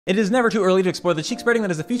It is never too early to explore the cheek spreading that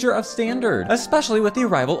is the future of Standard, especially with the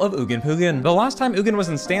arrival of Ugin Pugin. The last time Ugin was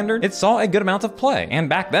in Standard, it saw a good amount of play, and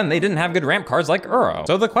back then they didn't have good ramp cards like Uro.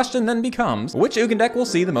 So the question then becomes, which Ugin deck will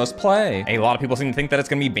see the most play? A lot of people seem to think that it's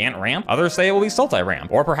going to be Bant Ramp, others say it will be Sultai Ramp,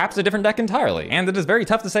 or perhaps a different deck entirely. And it is very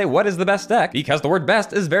tough to say what is the best deck, because the word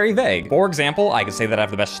best is very vague. For example, I could say that I have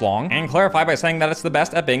the best Schlong, and clarify by saying that it's the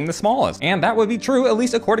best at being the smallest. And that would be true, at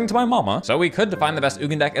least according to my mama. So we could define the best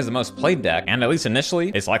Ugin deck as the most played deck, and at least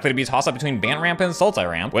initially, it's likely to be a toss-up between Bant Ramp and Sultai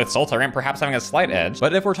Ramp, with Sultai Ramp perhaps having a slight edge.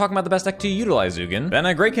 But if we're talking about the best deck to utilize Ugin, then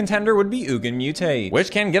a great contender would be Ugin Mutate,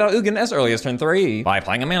 which can get out Ugin as early as turn 3 by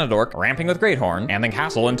playing a Mana Dork, ramping with Greathorn, and then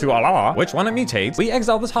Castle into Allah, which when it mutates, we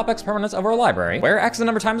exile the top X permanents of our library, where X the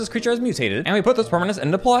number of times this creature has mutated, and we put those permanents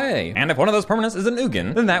into play. And if one of those permanents is an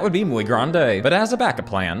Ugin, then that would be Muy Grande. But as a backup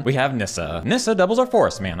plan, we have Nissa. Nissa doubles our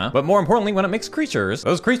forest mana, but more importantly, when it makes creatures,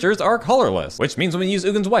 those creatures are colorless, which means when we use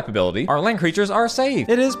Ugin's wipe ability, our land creatures are safe.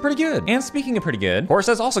 It is pretty good. And speaking of pretty good, Horse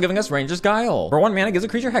is also giving us Ranger's Guile. For 1 mana, gives a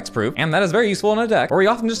creature hexproof, and that is very useful in a deck where we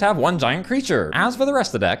often just have one giant creature. As for the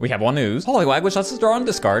rest of the deck, we have one Ooze, Pollywog, which lets us draw and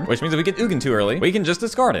discard, which means if we get Ugin too early, we can just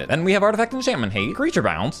discard it. Then we have Artifact Enchantment Hate, Creature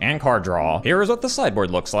Bounce, and Card Draw. Here is what the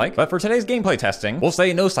sideboard looks like, but for today's gameplay testing, we'll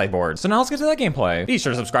say no sideboard. So now let's get to that gameplay. Be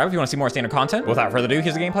sure to subscribe if you want to see more standard content. Without further ado,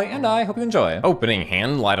 here's the gameplay, and I hope you enjoy. Opening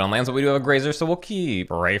hand, light on lands, but we do have a Grazer, so we'll keep.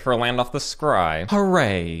 Hooray for a land off the scry.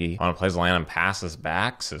 Hooray. Wanna plays land and passes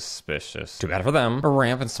back? Suspicious. Too bad for them. A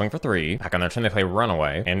ramp and swing for 3. Back on their turn, they play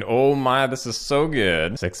Runaway. And oh my, this is so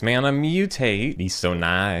good. 6 mana Mutate. He's so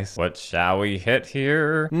nice. What shall we hit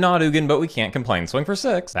here? Not Ugin, but we can't complain. Swing for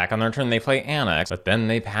 6. Back on their turn, they play Annex, but then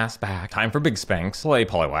they pass back. Time for Big Spanks. Play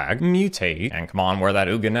Pollywog. Mutate. And come on, where that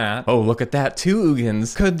Ugin at? Oh, look at that. 2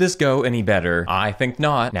 Ugins. Could this go any better? I think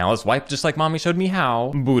not. Now let's wipe just like mommy showed me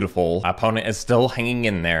how. Beautiful. Opponent is still hanging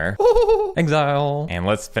in there. Exile. And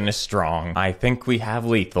let's finish strong. I think we have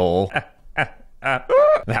lethal.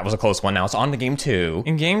 That was a close one. Now it's on to game 2.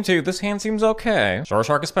 In game 2, this hand seems okay.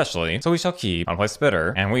 Shoreshark especially, so we shall keep. On play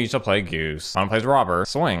Spitter, and we shall play Goose. On plays Robber,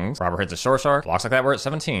 swings. Robber hits a Shoreshark, blocks like that, we're at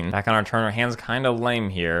 17. Back on our turn, our hand's kind of lame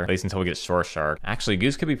here, at least until we get Shoreshark. Actually,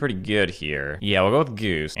 Goose could be pretty good here. Yeah, we'll go with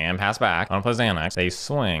Goose, and pass back. On plays Annex, they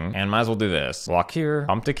swing, and might as well do this. Block here,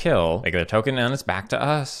 pump to kill, they get a token, and it's back to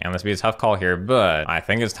us. And this be a tough call here, but I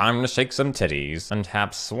think it's time to shake some titties.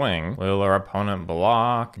 Untap swing. Will our opponent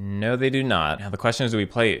block? No, they do not. Now the question is, do we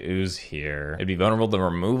play Ooze here? It'd be vulnerable to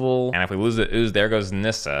removal, and if we lose the Ooze, there goes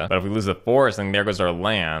Nissa. But if we lose the forest, then there goes our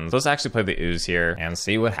land. So let's actually play the Ooze here and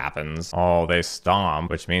see what happens. Oh, they stomp,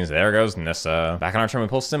 which means there goes Nissa. Back on our turn, we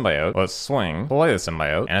pull Symbiote. Let's swing, play the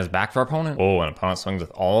Symbiote, and it's back to our opponent. Oh, and opponent swings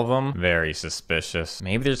with all of them? Very suspicious.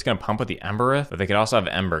 Maybe they're just gonna pump with the Embereth, but they could also have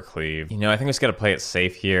Ember Cleave. You know, I think we just gotta play it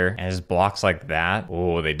safe here, and just blocks like that.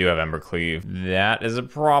 Oh, they do have Ember Cleave. That is a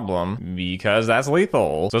problem, because that's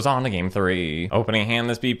lethal. So it's on to game 3. Opening hand,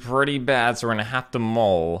 this be pretty bad, so we're gonna have to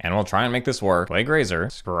mull, and we'll try and make this work. Play Grazer,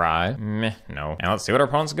 scry, meh, no. Now let's see what our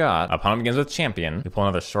opponent's got. Opponent begins with Champion. We pull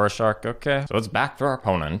another Shoreshark, okay. So it's back to our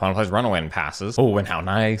opponent. Opponent plays Runaway and passes. Oh, and how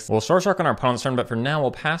nice. We'll Shoreshark on our opponent's turn, but for now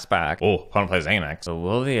we'll pass back. Oh, opponent plays Annex. So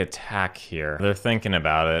will they attack here? They're thinking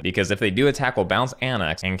about it, because if they do attack, we'll bounce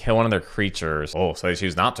Annex and kill one of their creatures. Oh, so they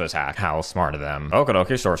choose not to attack. How smart of them. Okie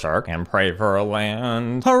Shoreshark, and pray for a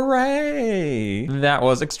land. Hooray! That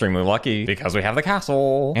was extremely lucky, because we have the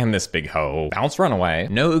castle. And this big hoe. Bounce Runaway.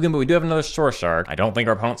 No Ugin, but we do have another Shoreshark. I don't think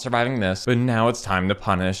our opponent's surviving this, but now it's time to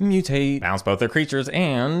punish. Mutate. Bounce both their creatures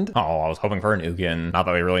and... oh, I was hoping for an Ugin. Not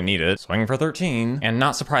that we really need it. Swing for 13. And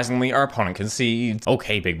not surprisingly, our opponent concedes.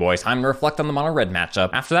 Okay, big boys, time to reflect on the mono-red matchup.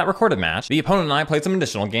 After that recorded match, the opponent and I played some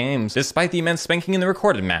additional games. Despite the immense spanking in the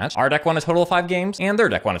recorded match, our deck won a total of 5 games, and their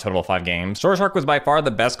deck won a total of 5 games. Shoreshark was by far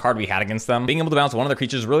the best card we had against them. Being able to bounce one of their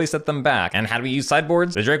creatures really set them back, and had we used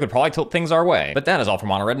sideboards, the Drake would probably tilt things our way. But that is all for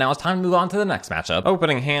mono-red. Now it's time to move on to the next matchup.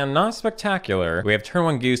 Opening hand, not spectacular. We have turn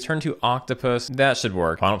 1 Goose, turn 2 Octopus. That should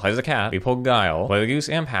work. Opponent plays a cat. We pull Guile. Play the Goose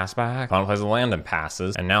and pass back. Opponent plays a land and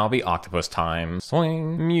passes. And now it'll be Octopus time.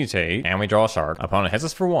 Swing, mutate, and we draw a shark. Opponent hits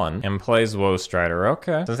us for 1 and plays Woe Strider.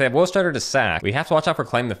 Okay. Since they have Woe Strider to sack, we have to watch out for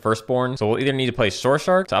Claim the Firstborn. So we'll either need to play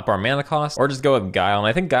Shoreshark to up our mana cost, or just go with Guile. And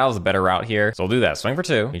I think Guile's a better route here. So we'll do that. Swing for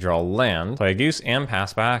 2. We draw land, play a Goose and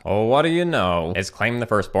pass back. Oh, what do you know? It's Claim the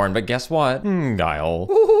Firstborn, but guess what? what? Guile.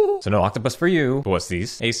 So no octopus for you. What's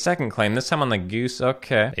these? A second claim, this time on the goose.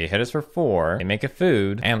 Okay. They hit us for 4. They make a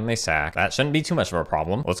food, and they sack. That shouldn't be too much of a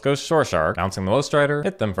problem. Let's go Shoreshark. Bouncing the Low Strider.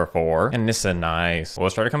 Hit them for 4. And Nissa, nice. Low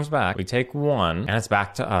Strider comes back. We take 1, and it's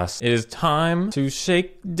back to us. It is time to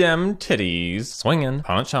shake dem titties. Swinging.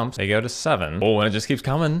 Opponent chumps. They go to 7. Oh, and it just keeps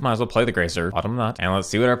coming. Might as well play the Grazer. Bottom nut. And let's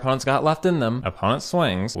see what our opponent's got left in them. Opponent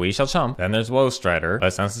swings. We shall chump. Then there's Low Strider.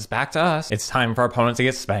 But since it's back to us, it's time for our opponent to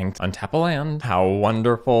get spanked. Untap a land. How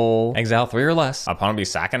wonderful. Exile 3 or less. Opponent be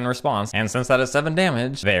sacking in response. And since that is 7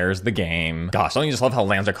 damage, there's the game. Gosh, don't you just love how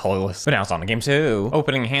lands are colorless? But now it's on to game 2.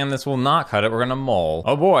 Opening hand, this will not cut it. We're gonna mull.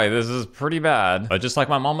 Oh boy, this is pretty bad. But just like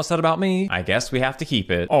my mama said about me, I guess we have to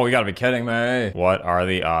keep it. Oh, you gotta be kidding me. What are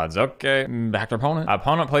the odds? Okay, back to opponent.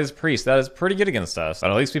 Opponent plays Priest. That is pretty good against us.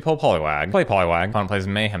 But at least we pull Pollywog. Play Pollywog. Opponent plays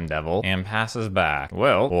Mayhem Devil and passes back.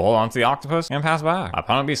 Well, we'll hold on to the octopus and pass back.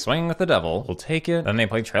 Opponent be swinging with the devil. We'll take it. Then they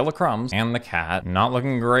play Trail of Crumbs and the cat. Not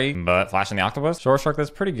looking great, but flashing the octopus. Shoreshark, that's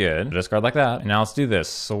pretty good. Discard like that. And now let's do this.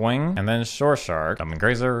 Swing and then Shoreshark. Summon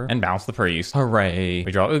Grazer and bounce the Priest. Hooray.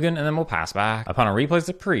 We draw Ugin and then we'll pass back. Opponent replays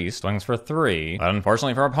the Priest. Swings for 3. But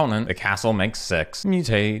unfortunately for our opponent, the castle makes 6.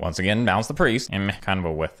 Mutate. Once again, bounce the Priest. And kind of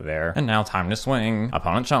a whiff there. And now time to swing.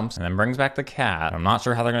 Opponent chumps and then brings back the cat. I'm not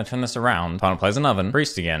sure how they're going to turn this around. Opponent plays an oven.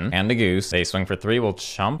 Priest again. And a goose. They swing for 3. We'll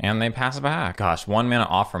chump. And they pass back. Gosh, 1 mana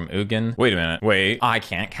off from Ugin. Wait a minute. Wait. I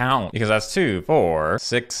can't count. Because that's 2, 4,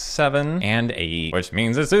 6, 7, and 8. Which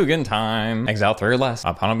means it's Ugin time. Exile 3 or less.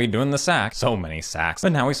 Opponent be doing the sack. So many sacks.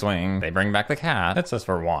 But now we swing. They bring back the cat. Hits us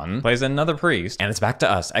for 1. Plays another Priest. And it's back to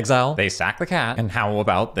us. Exile. They sack the cat. And how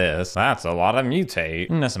about this? That's a lot of mutate.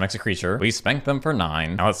 Nissa makes a creature. We spank them for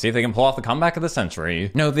 9. Now let's see if they can pull off the comeback of the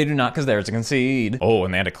century. No, they do not, because there's a concede. Oh,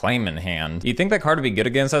 and they had a claim in hand. You'd think that card would be good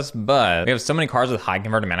against us, but we have so many cards with high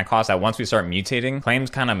converted mana cost that once we start mutating, claims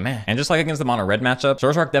kind of meh. And just like against the mono red matchup,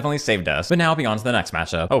 Shoreshark definitely saved us. But now be on to the next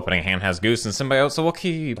matchup. Opening hand has Goose and Symbiote, so we'll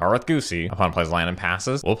keep. Power with Goosey. Opponent plays land and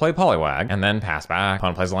passes. We'll play Pollywog and then pass back.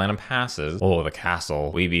 Opponent plays land and passes. Oh, the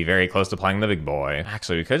castle. We'd be very close to playing the big boy.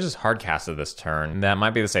 Actually, we could just hard cast it this turn. That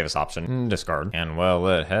might be the safest option. Discard. And well,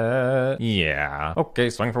 it hit. Yeah. Okay,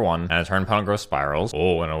 swing for 1. And a turn opponent grows spirals.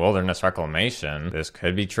 Oh, and a wilderness reclamation. This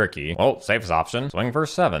could be tricky. Oh, safest option. Swing for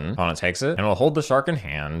 7. Opponent takes it and we'll hold the shark in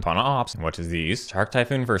hand. Opponent opts. What is these? Shark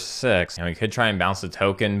Typhoon for 6. And we could try and bounce the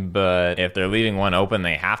token, but if they're leaving one open,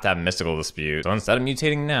 they have to have Mystical Dispute. So instead of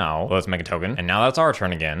mutating now, let's make a token. And now that's our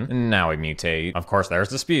turn again. And now we mutate. Of course, there's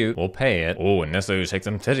Dispute. We'll pay it. Oh, and Nissa shakes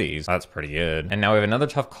them titties. That's pretty good. And now we have another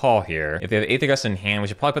tough call here. If they have Aether Gust in hand, we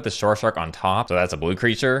should probably put the Shoreshark on top. So that's a blue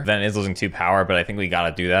creature. Then it is losing 2 power, but I think we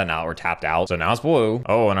gotta do that now that we're tapped out. So now it's blue.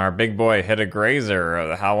 Oh, and our big boy hit a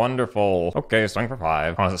Grazer. How wonderful. Okay, swing for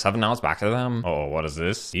 5. Oh, it's 7 now. It's back to them. Oh, what is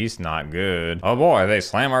this? He's not good. Oh boy, they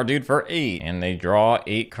slam our dude for 8. And they draw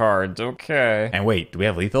 8 cards. Okay. And wait, do we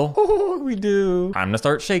have lethal? Oh, we do. Time to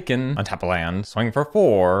start shaking. Untap a land. Swing for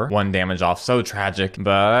 4. 1 damage off. So tragic,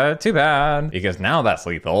 but too bad. Because now that's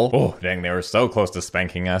lethal. Oh, dang, they were so close to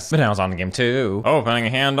spanking us. But now it's on to game 2. Opening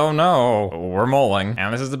hand. Oh no. We're mulling.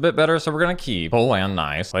 And this is a bit better, so we're gonna keep. Pull land,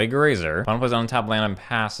 nice. Play Grazer. Opponent plays untap land and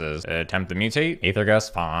passes. Attempt to mutate. Aether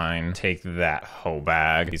Gust, fine. Take that, hoe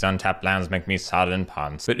bag. These untapped lands make me sodden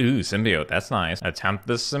punts. But ooh, Symbiote, that's nice. Attempt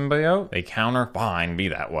this Symbiote. They counter, fine, be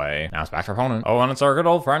that way. Now it's back to opponent. Oh, and it's our good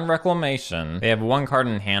old friend Reclamation. They have 1 card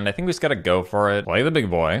in hand. I think we just gotta go for it. Play the big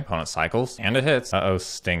boy. Opponent cycles, and it hits. Uh-oh,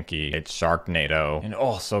 stinky. It's Sharknado. And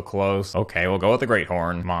oh, so close. Okay, we'll go with the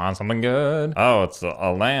Greathorn. Come on, something good. Oh, it's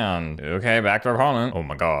a land. Okay, back to our opponent. Oh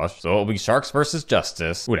my gosh. So it'll be Sharks versus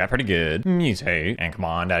Justice. Ooh, that's pretty good. Mutate. And come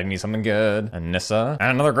on, Daddy needs something good. A Nissa.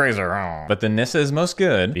 And another Grazer. Oh. But the Nissa is most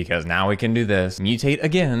good because now we can do this. Mutate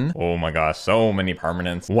again. Oh my gosh, so many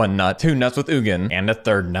permanents. 1 nut, 2 nuts with Ugin, and a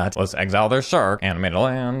 3rd nut. Let's exile their shark. Animate a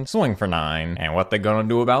land. Swing for 9. And what they gonna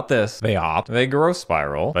do about this? They opt. They grow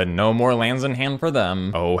spiral. But no more lands in hand for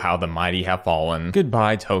them. Oh, how the mighty have fallen.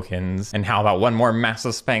 Goodbye, tokens. And how about 1 more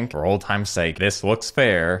massive spank for old time's sake? This looks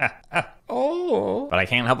fair. Oh. But I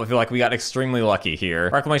can't help but feel like we got extremely lucky here.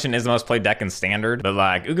 Reclamation is the most played deck in Standard, but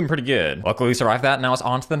like, Ugin pretty good. Luckily we survived that, now it's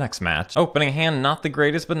on to the next match. Opening hand, not the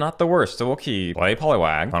greatest, but not the worst, so we'll keep. Play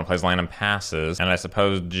Pollywog. Opponent plays land and passes, and I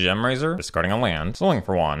suppose Gemrazer, discarding a land, swinging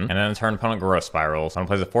for 1, and then in turn opponent Growth Spirals. Opponent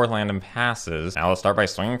plays a 4th land and passes. Now let's start by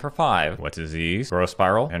swinging for 5. What is these? Growth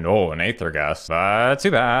Spiral, and oh, an Aether Gust, but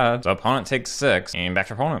too bad. So opponent takes 6, and back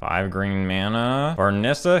to opponent. 5 green mana for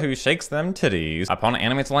Nissa, who shakes them titties. Opponent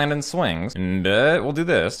animates land and swings, and we'll we'll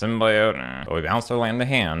do this. Symbiote. But we bounce our land to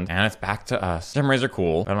hand, and it's back to us. Gemrazer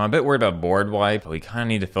cool, but I'm a bit worried about board wipe. But we kind of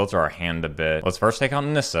need to filter our hand a bit. Let's first take out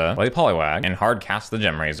Nissa, play Pollywog, and hard cast the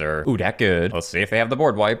Gemrazer. Ooh, that good. Let's see if they have the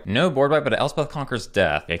board wipe. No board wipe, but Elspeth conquers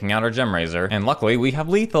death, taking out our Gemrazer. And luckily, we have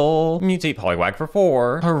lethal. Mutate Pollywog for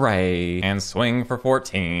 4. Hooray. And swing for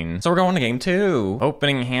 14. So we're going to game 2.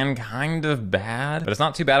 Opening hand kind of bad, but it's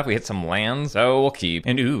not too bad if we hit some lands, so we'll keep.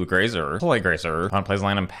 And ooh, Grazer. Play Grazer. Opponent plays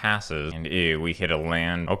land and passes. And ew, we hit a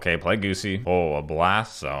land. Okay, play Goosey. Oh, a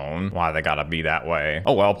blast zone. Why they gotta be that way?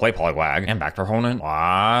 Oh well, play Pollywog. And back to our opponent.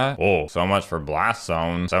 Why? Oh, so much for blast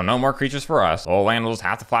zone. So no more creatures for us. Oh, land will just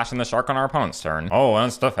have to flash in the shark on our opponent's turn. Oh, and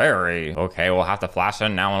it's the fairy. Okay, we'll have to flash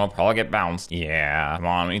in now and it'll probably get bounced. Yeah, come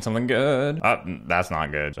on, we need something good. That's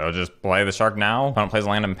not good. So just play the shark now. Opponent plays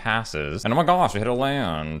land and passes. And oh my gosh, we hit a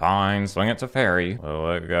land. Fine, swing it to fairy.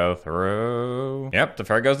 Will it go through? Yep, the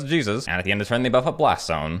fairy goes to Jesus. And at the end of turn, they buff up blast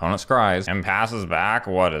zone. Opponent scries and passes back.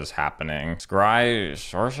 What is happening? Scry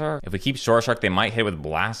Shoreshark? If we keep Shoreshark, they might hit with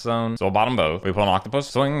blast zone. So we'll bottom both. We pull an octopus,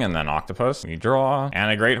 swing, and then octopus. We draw.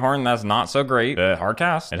 And a Greathorn that's not so great. But hard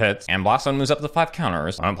cast. It hits. And blast zone moves up to 5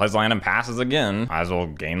 counters. Opponent plays land and passes again. Might as well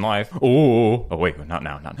gain life. Ooh. Oh wait, not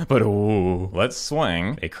now, not. But ooh. Let's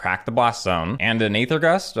swing. They crack the blast zone. And an Aether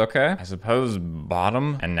Gust. Okay. I suppose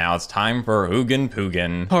bottom. And now it's time for Ugin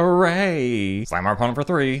Pugin. Hooray! Slam our opponent for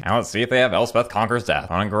 3. Now let's see if they have Elspeth Conquers Death.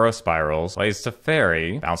 Opponent Growth Spirals. Plays to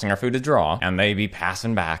Fairy. Bouncing our food to draw. And they be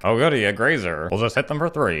passing back. Oh goody, a Grazer. We'll just hit them for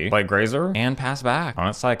 3. Play Grazer. And pass back.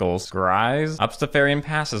 Opponent cycles. Scries. Ups to Fairy and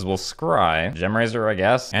passes. We'll scry. Gemrazer, I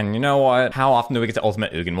guess. And you know what? How often do we get to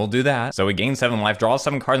Ultimate Ugin? We'll do that. So we gain 7 life, draw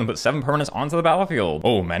 7 cards, and put 7 permanents onto the battlefield.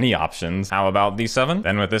 Oh, many options. How about these 7?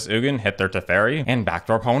 Then with this Ugin, hit their Teferi. And back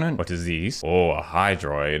to our opponent. What is these? Oh, a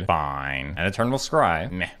Hydroid. Fine. And a turn will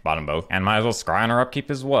scry. Meh, bottom both. And might as well scry on our upkeep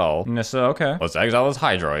as well. Nissa, okay. Let's exile this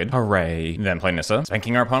Hydroid. Hooray. Then play Nissa,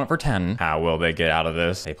 spanking our opponent for 10. How will they get out of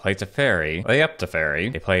this? They play Teferi. They up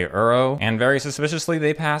Teferi. They play Uro. And very suspiciously,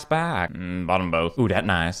 they pass back. Bottom both. Ooh, that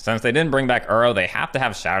nice. Since they didn't bring back Uro, they have to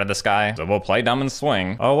have Shatter the Sky. So we'll play dumb and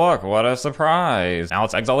swing. Oh, look, what a surprise. Now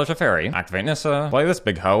let's exile their Teferi. Activate Nissa. Play this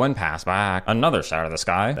big hoe and pass back. Another Shatter the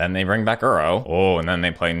Sky. Then they bring back Uro. Oh, and then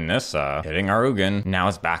they play Nissa, hitting our Ugin. Now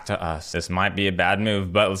it's back to us. This might be a bad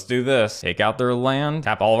move, but let's do this. Take out their land.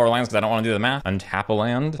 Tap all of our lands because I don't want to do the math. Untap a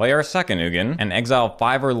land. Play our second Ugin and exile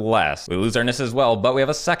 5 or less. We lose our Nissa as well, but we have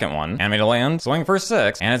a second one. Animate a land. Swing for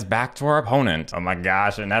 6. And it's back to our opponent. Oh my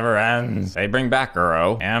gosh, it never ends. They bring back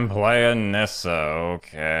Uro and play a Nissa.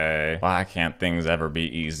 Okay. Why can't things ever be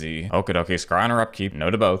easy? Okidoki, scry on our upkeep. No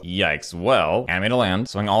to both. Yikes. Well, animate a land.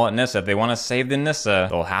 Swing all at Nissa. If they want to save the Nissa,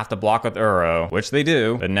 they'll have to block with Uro, which they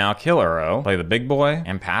do. But now kill Uro. Play the big boy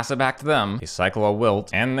and pass it back to them. They cycle a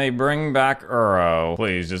Wilt and they bring back Uro.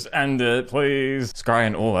 Please just end it, please. Scry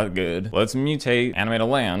and oh, that's good. Let's mutate, animate a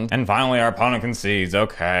land, and finally our opponent concedes.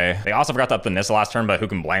 Okay. They also forgot to up the Nissa last turn, but who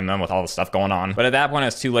can blame them with all the stuff going on? But at that point,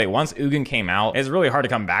 it's too late. Once Ugin came out, it's really hard to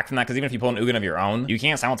come back from that because even if you pull an Ugin of your own, you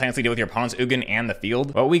can't simultaneously deal with your opponent's Ugin and the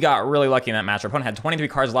field. But we got really lucky in that match. Our opponent had 23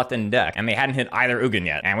 cards left in deck, and they hadn't hit either Ugin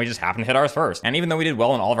yet, and we just happened to hit ours first. And even though we did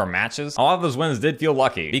well in all of our matches, a lot of those wins did feel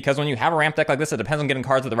lucky because when you have a ramp deck like this, it depends on getting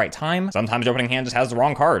cards at the right time. Sometimes your opening hand just has the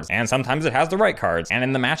wrong cards, and sometimes it has the right cards. And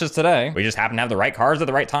in the matches today, we just happen to have the right cards at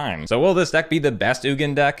the right time. So will this deck be the best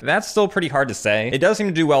Ugin deck? That's still pretty hard to say. It does seem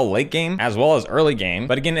to do well late game as well as early game,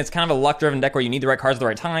 but again, it's kind of a luck-driven deck where you need the right cards at the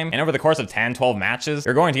right time, and over the course of 10, 12 matches,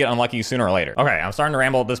 you're going to get unlucky sooner or later. Okay, I'm starting to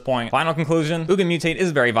ramble at this point. Final conclusion, Ugin Mutate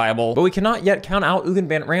is very viable, but we cannot yet count out Ugin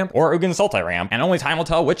Bandit Ramp or Ugin Sultai Ramp, and only time will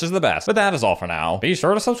tell which is the best. But that is all for now. Be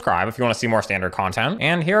sure to subscribe if you want to see more standard content,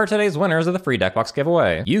 and here are today's winners of the free deck box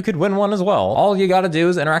giveaway. You could win one as well. All you gotta do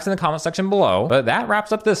is interact in the comment section below, but that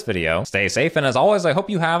wraps up this video. Stay safe, and as always, I hope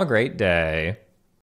you have a great day.